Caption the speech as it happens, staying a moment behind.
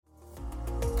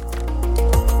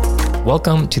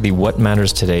Welcome to the What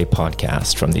Matters Today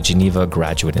podcast from the Geneva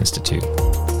Graduate Institute.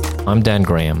 I'm Dan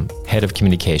Graham, Head of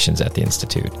Communications at the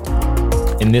Institute.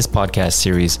 In this podcast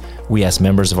series, we ask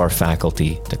members of our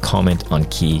faculty to comment on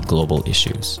key global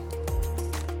issues.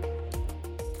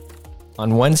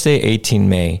 On Wednesday, 18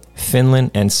 May,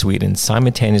 Finland and Sweden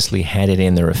simultaneously handed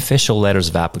in their official letters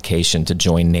of application to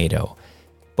join NATO.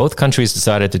 Both countries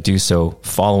decided to do so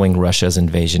following Russia's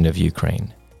invasion of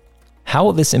Ukraine. How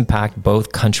will this impact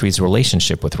both countries'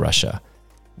 relationship with Russia?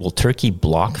 Will Turkey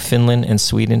block Finland and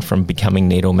Sweden from becoming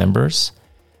NATO members?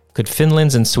 Could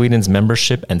Finland's and Sweden's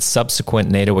membership and subsequent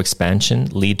NATO expansion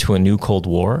lead to a new Cold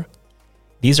War?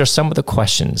 These are some of the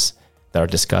questions that are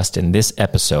discussed in this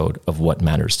episode of What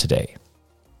Matters Today.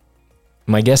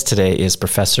 My guest today is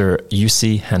Professor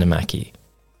Jussi Hänemäki.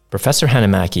 Professor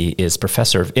Hänemäki is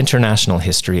Professor of International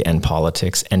History and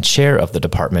Politics and Chair of the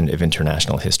Department of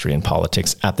International History and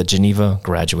Politics at the Geneva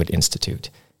Graduate Institute.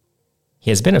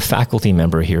 He has been a faculty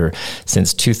member here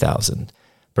since 2000.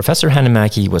 Professor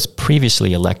Hänemäki was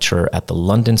previously a lecturer at the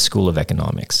London School of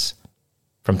Economics.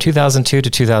 From 2002 to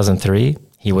 2003,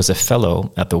 he was a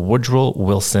fellow at the Woodrow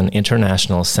Wilson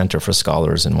International Center for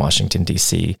Scholars in Washington,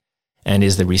 D.C., and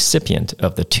is the recipient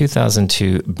of the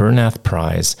 2002 Bernath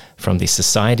Prize from the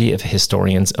Society of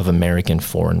Historians of American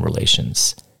Foreign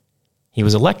Relations. He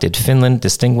was elected Finland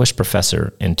Distinguished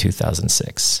Professor in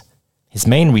 2006. His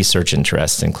main research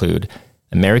interests include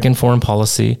American foreign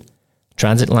policy,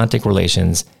 transatlantic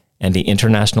relations, and the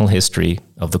international history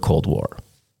of the Cold War.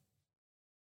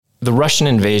 The Russian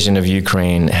invasion of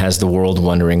Ukraine has the world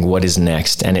wondering what is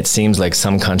next, and it seems like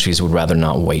some countries would rather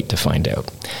not wait to find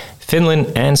out.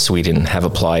 Finland and Sweden have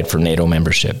applied for NATO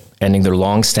membership, ending their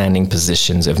long-standing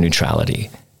positions of neutrality.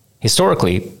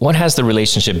 Historically, what has the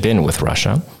relationship been with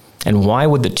Russia, and why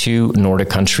would the two Nordic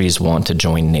countries want to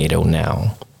join NATO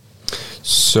now?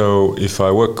 So if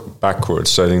I work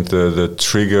backwards, I think the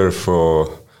trigger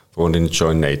for wanting to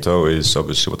join NATO is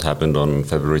obviously what happened on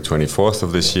February 24th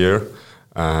of this year,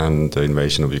 and the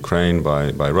invasion of Ukraine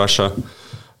by Russia,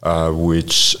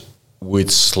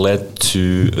 which led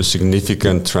to a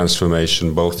significant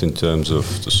transformation, both in terms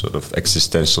of the sort of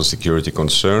existential security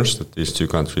concerns that these two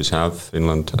countries have.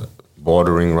 Finland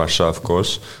bordering Russia, of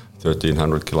course,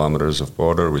 1,300 kilometers of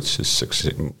border, which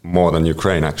is more than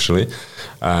Ukraine, actually.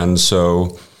 And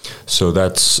so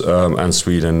that's, and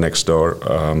Sweden next door,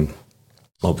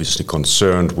 obviously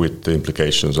concerned with the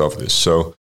implications of this.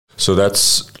 So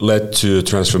that's led to a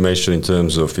transformation in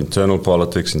terms of internal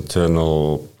politics,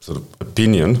 internal sort of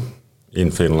opinion in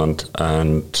Finland,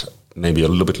 and maybe a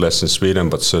little bit less in Sweden,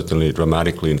 but certainly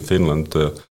dramatically in Finland,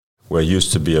 where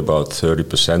used to be about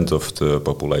 30% of the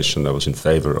population that was in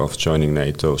favor of joining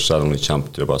NATO suddenly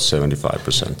jumped to about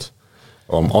 75%,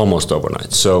 almost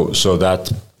overnight. So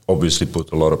that obviously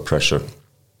put a lot of pressure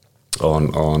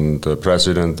on the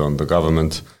president, on the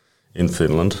government in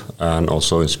Finland, and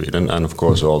also in Sweden, and of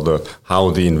course how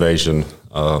the invasion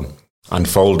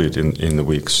unfolded in the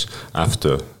weeks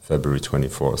after February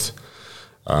 24th.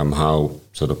 How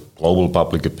sort of global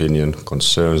public opinion,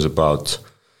 concerns about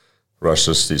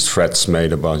Russia's these threats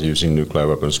made about using nuclear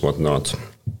weapons, whatnot.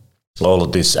 All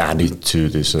of this added to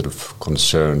these sort of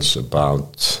concerns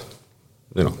about,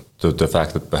 the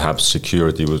fact that perhaps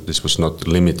security was not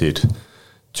limited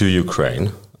to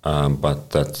Ukraine, but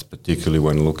that particularly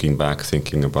when looking back,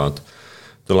 thinking about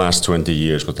the last 20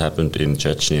 years, what happened in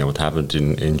Chechnya, what happened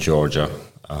in Georgia,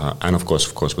 and of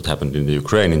course, what happened in the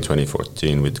Ukraine in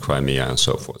 2014 with Crimea and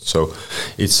so forth. So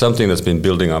it's something that's been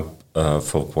building up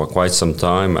for quite some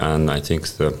time, and I think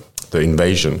the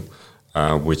invasion,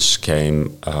 which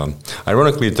came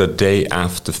ironically the day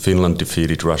after Finland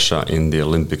defeated Russia in the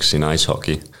Olympics in ice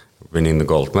hockey, winning the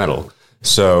gold medal.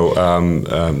 So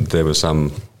there was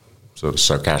some sort of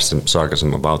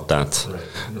sarcasm about that,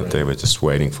 that they were just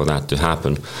waiting for that to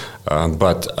happen.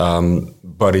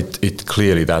 But it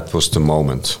clearly, that was the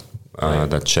moment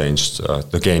that changed,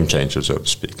 the game changer, so to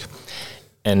speak.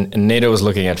 And NATO is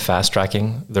looking at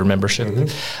fast-tracking their membership.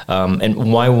 Mm-hmm. And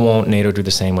why won't NATO do the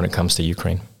same when it comes to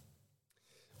Ukraine?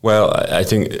 Well, I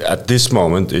think at this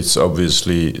moment, it's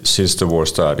obviously, since the war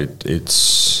started,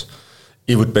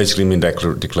 it would basically mean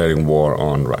declaring war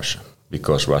on Russia,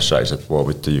 because Russia is at war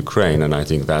with the Ukraine, and I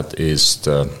think that's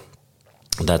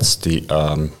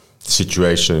the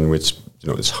situation in which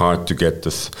it's hard to get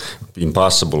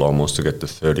impossible almost to get the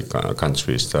 30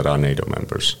 countries that are NATO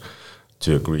members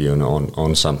to agree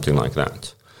on something like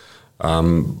that.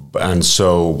 And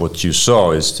so what you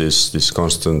saw is this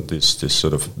constant this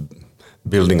sort of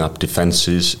building up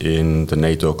defenses in the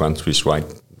NATO countries right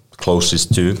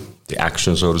closest to the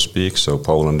action, so to speak. So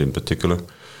Poland in particular.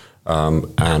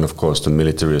 and of course the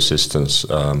military assistance,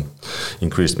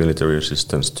 increased military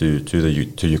assistance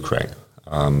to Ukraine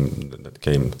that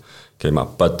came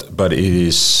up. But it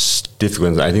is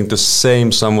difficult. I think the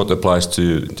same somewhat applies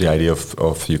to the idea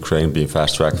of Ukraine being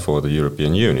fast-tracked for the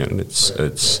European Union.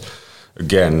 It's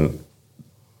again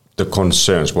the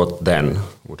concerns. What then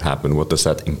would happen? What does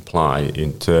that imply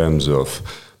in terms of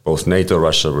both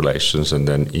NATO-Russia relations and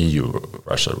then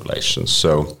EU-Russia relations?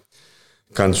 So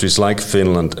countries like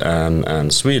Finland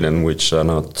and Sweden, which are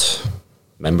not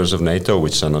members of NATO,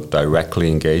 which are not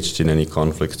directly engaged in any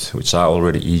conflict, which are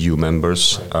already EU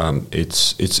members,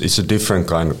 it's a different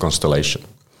kind of constellation.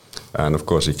 And of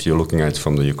course, if you're looking at it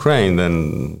from the Ukraine,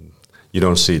 then you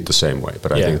don't see it the same way.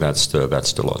 But I think that's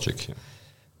the logic. Yeah.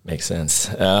 Makes sense.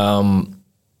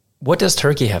 What does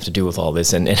Turkey have to do with all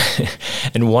this, and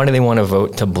why do they want to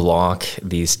vote to block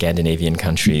these Scandinavian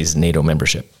countries' NATO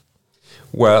membership?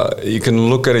 Well, you can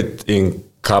look at it in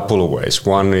couple of ways.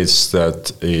 One is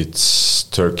that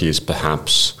Turkey is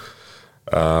perhaps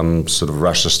sort of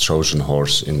Russia's Trojan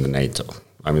horse in the NATO.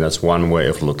 I mean, that's one way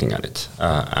of looking at it,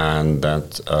 and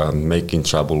that making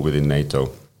trouble within NATO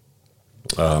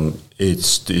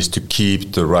is to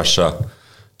keep the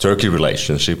Russia-Turkey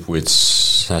relationship, which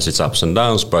has its ups and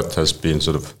downs, but has been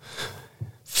sort of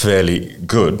fairly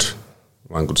good,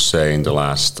 one could say, in the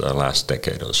last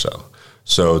decade or so.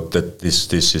 So that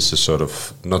this is a sort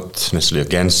of not necessarily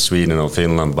against Sweden or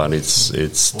Finland, but it's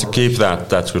to keep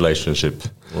that relationship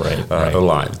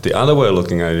alive. The other way of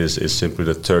looking at it is simply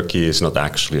that Turkey is not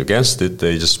actually against it.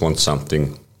 They just want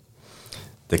something.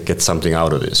 They get something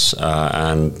out of this,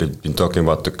 and they've been talking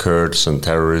about the Kurds and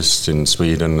terrorists in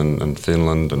Sweden and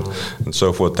Finland and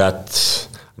so forth. That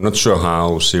I'm not sure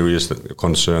how serious the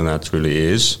concern that really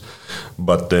is,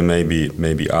 but there may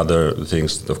be other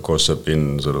things that, of course, have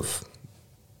been sort of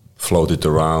floated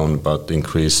around, but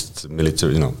increased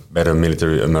military, better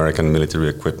American military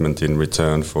equipment in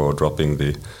return for dropping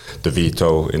the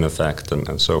veto in effect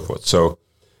and so forth. So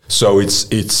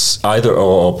it's either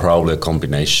or probably a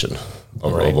combination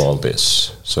of all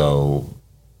this. So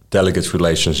delicate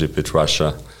relationship with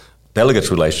Russia, delicate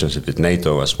relationship with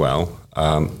NATO as well,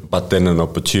 but then an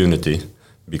opportunity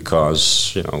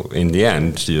because in the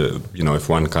end, if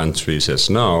one country says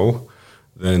no,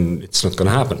 then it's not going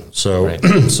to happen. So,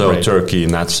 Turkey,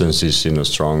 in that sense, is in a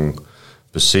strong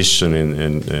position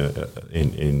in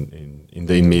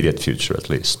the immediate future, at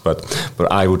least. But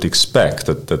I would expect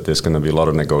that there's going to be a lot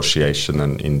of negotiation,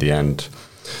 and in the end,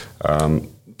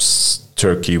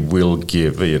 Turkey will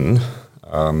give in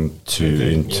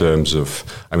in terms of.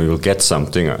 I mean, we'll get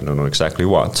something. I don't know exactly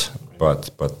what, but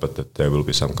that there will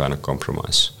be some kind of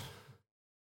compromise.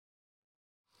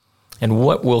 And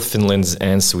what will Finland's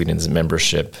and Sweden's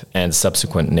membership and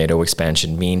subsequent NATO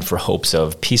expansion mean for hopes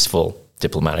of peaceful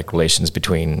diplomatic relations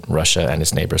between Russia and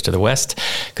its neighbors to the west?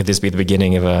 Could this be the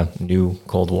beginning of a new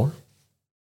Cold War?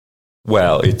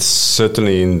 Well, it's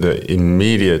certainly in the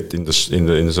immediate, in the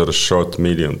sort of short,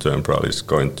 medium term, probably is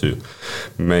going to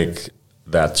make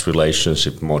that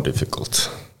relationship more difficult.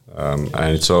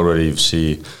 And it's already, you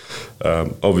see,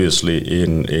 obviously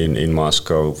in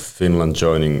Moscow, Finland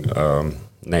joining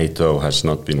NATO has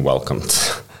not been welcomed,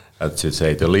 to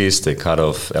say the least. They cut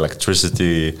off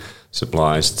electricity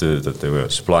supplies that they were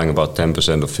supplying about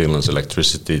 10% of Finland's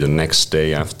electricity the next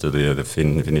day after the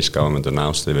Finnish government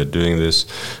announced they were doing this.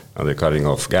 Now they're cutting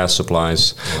off gas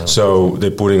supplies. Wow. So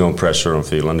they're putting on pressure on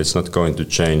Finland. It's not going to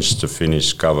change the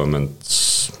Finnish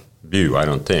government's view, I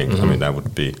don't think. Mm-hmm. I mean, that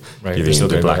would be giving them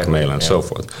the blackmail and so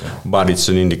forth. Yeah. But it's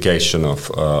an indication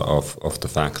of the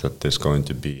fact that there's going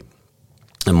to be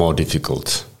a more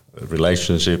difficult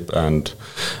relationship, and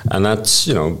that's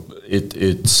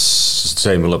it's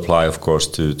same will apply, of course,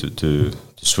 to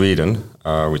Sweden,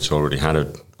 which already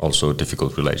had also a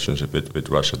difficult relationship with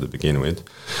Russia to begin with,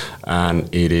 and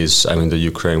it is. I mean, the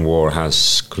Ukraine war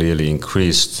has clearly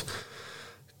increased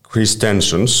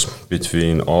tensions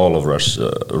between all of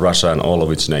Russia and all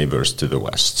of its neighbors to the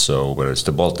west. So whether it's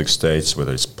the Baltic states,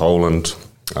 whether it's Poland,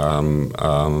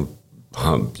 all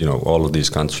of these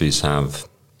countries have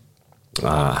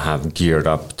geared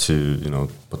up to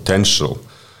potential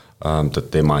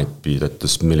that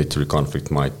this military conflict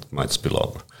might spill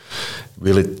over.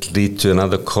 Will it lead to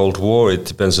another Cold War? It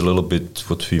depends a little bit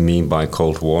what we mean by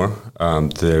Cold War.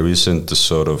 There isn't the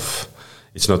sort of,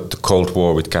 it's not the Cold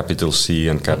War with capital C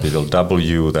and capital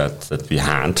W that we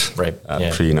had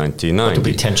pre-1990. There'll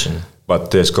be tension.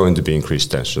 But there's going to be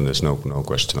increased tension. There's no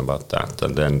question about that.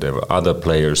 And then there are other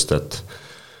players that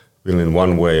will in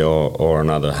one way or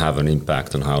another have an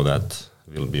impact on how that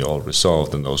will be all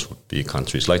resolved, and those would be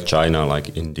countries like China,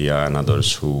 like India, and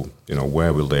others who,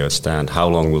 where will they stand? How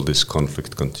long will this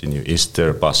conflict continue? Is there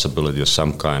a possibility of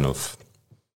some kind of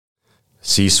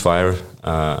ceasefire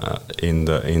in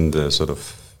the sort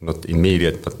of not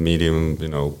immediate but medium,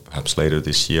 perhaps later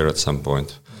this year at some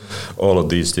point? All of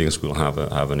these things will have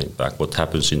an impact. What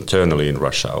happens internally in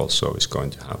Russia also is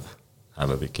going to have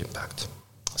a big impact.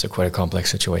 So quite a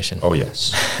complex situation. Oh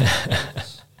yes.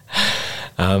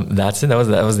 That's it.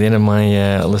 That was the end of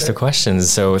my list of questions.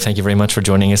 So thank you very much for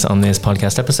joining us on this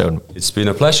podcast episode. It's been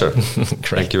a pleasure.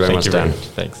 Thank you very much, Dan.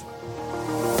 Thanks.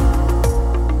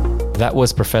 That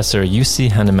was Professor Jussi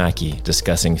Hänemäki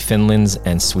discussing Finland's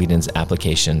and Sweden's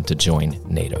application to join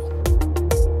NATO.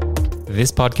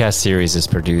 This podcast series is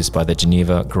produced by the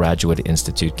Geneva Graduate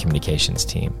Institute Communications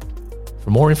team.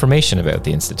 For more information about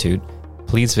the Institute,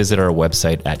 please visit our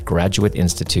website at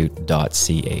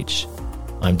graduateinstitute.ch.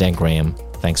 I'm Dan Graham.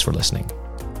 Thanks for listening.